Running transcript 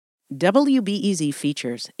WBEZ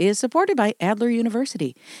Features is supported by Adler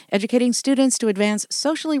University, educating students to advance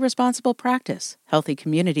socially responsible practice, healthy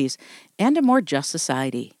communities, and a more just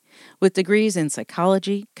society. With degrees in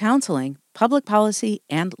psychology, counseling, public policy,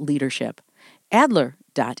 and leadership.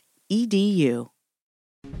 Adler.edu.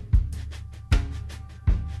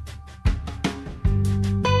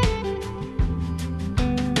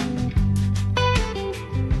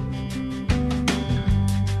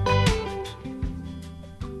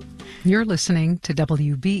 You're listening to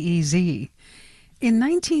WBEZ. In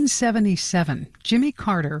 1977, Jimmy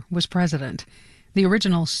Carter was president. The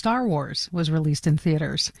original Star Wars was released in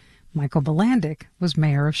theaters. Michael Bilandic was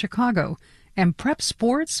mayor of Chicago, and prep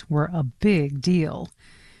sports were a big deal.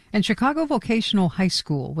 And Chicago Vocational High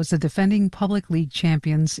School was the defending public league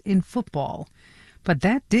champions in football. But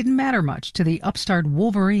that didn't matter much to the upstart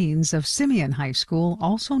Wolverines of Simeon High School,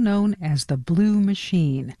 also known as the Blue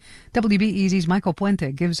Machine. WBEZ's Michael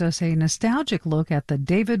Puente gives us a nostalgic look at the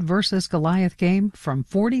David versus Goliath game from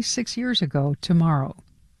 46 years ago tomorrow.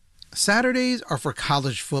 Saturdays are for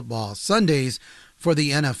college football, Sundays for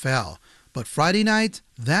the NFL. But Friday nights,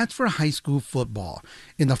 that's for high school football.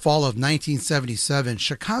 In the fall of 1977,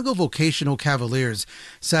 Chicago Vocational Cavaliers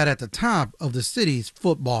sat at the top of the city's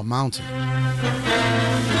football mountain.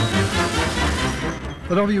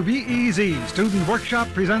 The WBEZ Student Workshop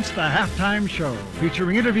presents the Halftime Show,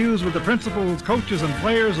 featuring interviews with the principals, coaches, and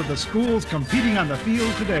players of the schools competing on the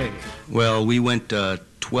field today. Well, we went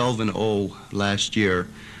 12-0 last year.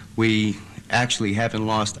 We actually haven't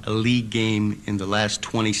lost a league game in the last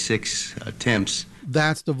 26 attempts.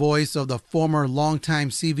 That's the voice of the former longtime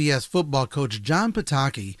CVS football coach John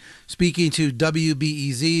Pataki speaking to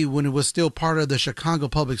WBEZ when it was still part of the Chicago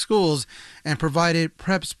Public Schools and provided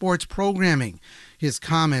prep sports programming. His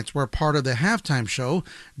comments were part of the halftime show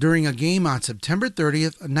during a game on September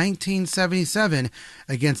 30th, 1977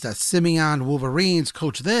 against the Simeon Wolverines,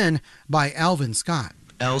 coached then by Alvin Scott.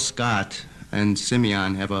 Al Scott and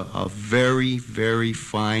Simeon have a very, very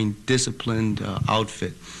fine, disciplined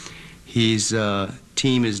outfit. His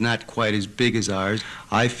team is not quite as big as ours.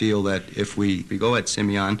 I feel that if we go at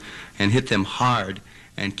Simeon and hit them hard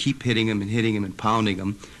and keep hitting them and pounding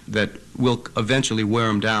them, that we'll eventually wear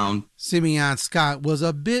them down. Simeon Scott was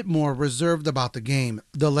a bit more reserved about the game.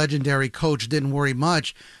 The legendary coach didn't worry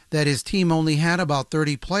much that his team only had about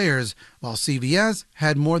 30 players, while CVS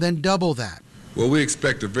had more than double that. Well, we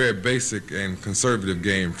expect a very basic and conservative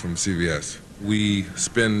game from CVS. We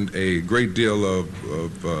spend a great deal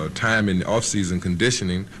of time in the off-season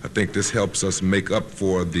conditioning. I think this helps us make up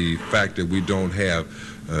for the fact that we don't have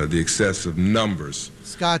the excessive numbers.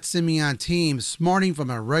 Scott Simeon team, smarting from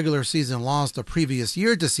a regular season loss the previous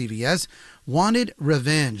year to CVS, wanted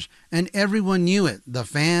revenge, and everyone knew it. The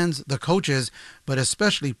fans, the coaches, but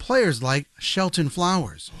especially players like Shelton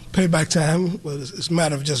Flowers. Payback time, but it's a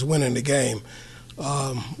matter of just winning the game.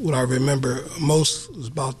 What I remember most was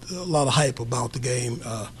about a lot of hype about the game,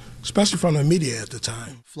 especially from the media at the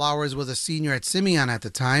time. Flowers was a senior at Simeon at the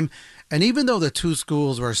time, and even though the two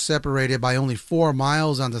schools were separated by only 4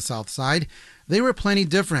 miles on the south side, they were plenty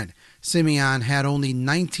different. Simeon had only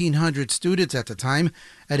 1,900 students at the time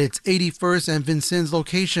at its 81st and Vincennes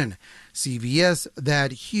location. CVS,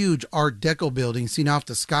 that huge Art Deco building seen off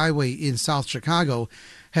the Skyway in South Chicago,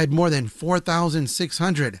 had more than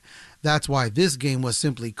 4,600. That's why this game was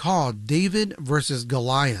simply called David versus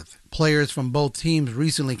Goliath. Players from both teams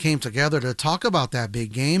recently came together to talk about that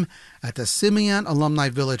big game at the Simeon Alumni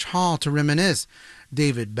Village Hall to reminisce.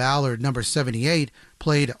 David Ballard, number 78,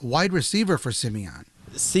 played wide receiver for Simeon.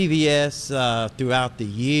 CVS, throughout the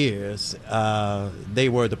years, they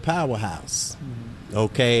were the powerhouse,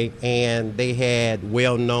 okay? And they had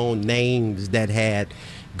well-known names that had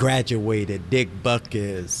graduated: Dick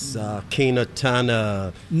Buckus, Keena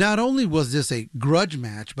Turner. Not only was this a grudge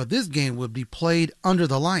match, but this game would be played under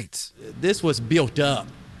the lights. This was built up.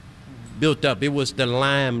 It was the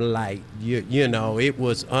limelight, you know, it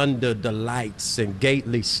was under the lights in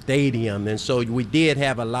Gately Stadium. And so we did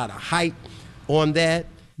have a lot of hype on that.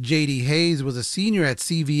 J.D. Hayes was a senior at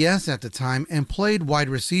CVS at the time and played wide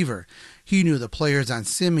receiver. He knew the players on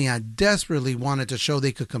Simeon desperately wanted to show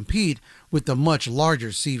they could compete with the much larger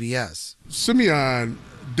CVS. Simeon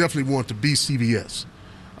definitely wanted to be CVS.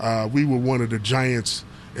 We were one of the giants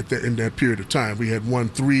in that period of time. We had won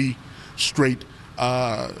 3 straight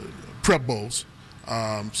prep bowls.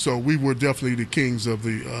 So we were definitely the kings of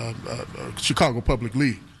the Chicago Public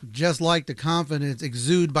League. Just like the confidence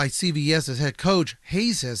exuded by CVS's head coach,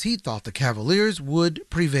 Hayes says he thought the Cavaliers would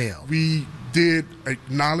prevail. We did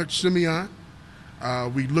acknowledge Simeon.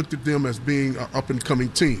 We looked at them as being an up-and-coming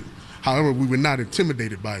team. However, we were not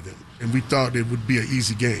intimidated by them, and we thought it would be an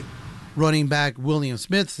easy game. Running back William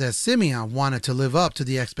Smith says Simeon wanted to live up to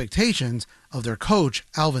the expectations of their coach,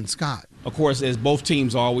 Alvin Scott. Of course, as both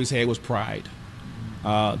teams always had, was pride.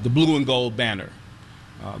 The blue and gold banner.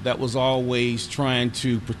 That was always trying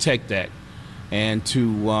to protect that and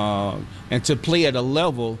to play at a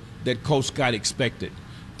level that Coach Scott expected.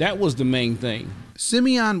 That was the main thing.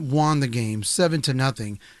 Simeon won the game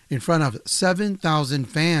 7-0 in front of 7,000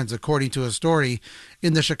 fans, according to a story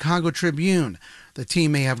in the Chicago Tribune. The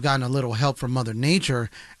team may have gotten a little help from Mother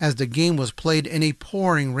Nature as the game was played in a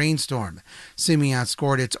pouring rainstorm. Simeon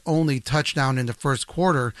scored its only touchdown in the first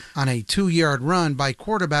quarter on a 2-yard run by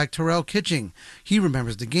quarterback Terrell Kitching. He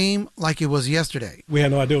remembers the game like it was yesterday. We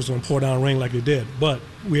had no idea it was going to pour down rain like it did, but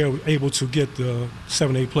we were able to get the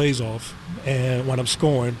 7-8 plays off and wound up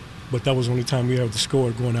scoring. But that was the only time we ever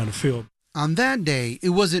scored going down the field. On that day,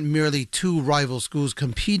 it wasn't merely two rival schools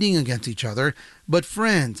competing against each other, but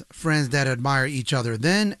friends that admire each other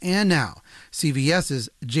then and now. CVS's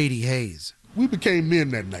J.D. Hayes. We became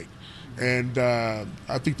men that night, and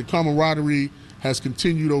I think the camaraderie has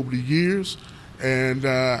continued over the years, and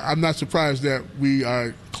I'm not surprised that we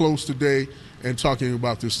are close today and talking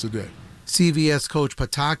about this today. CVS coach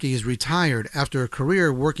Pataki is retired after a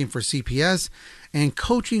career working for CPS and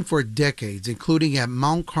coaching for decades, including at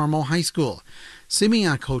Mount Carmel High School.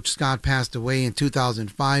 Simeon coach Scott passed away in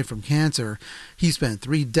 2005 from cancer. He spent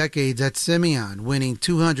 3 decades at Simeon, winning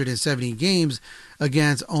 270 games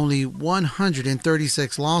against only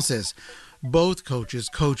 136 losses. Both coaches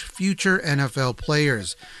coach future NFL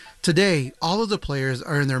players. Today, all of the players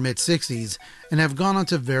are in their mid-60s and have gone on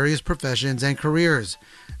to various professions and careers.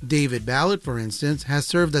 David Ballard, for instance, has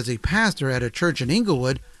served as a pastor at a church in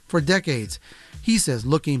Inglewood for decades. He says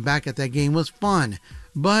looking back at that game was fun,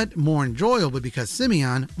 but more enjoyable because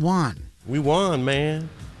Simeon won. We won, man.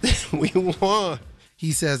 We won.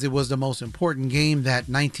 He says it was the most important game that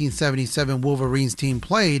 1977 Wolverines team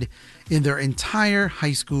played in their entire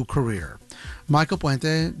high school career. Michael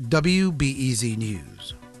Puente, WBEZ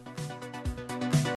News.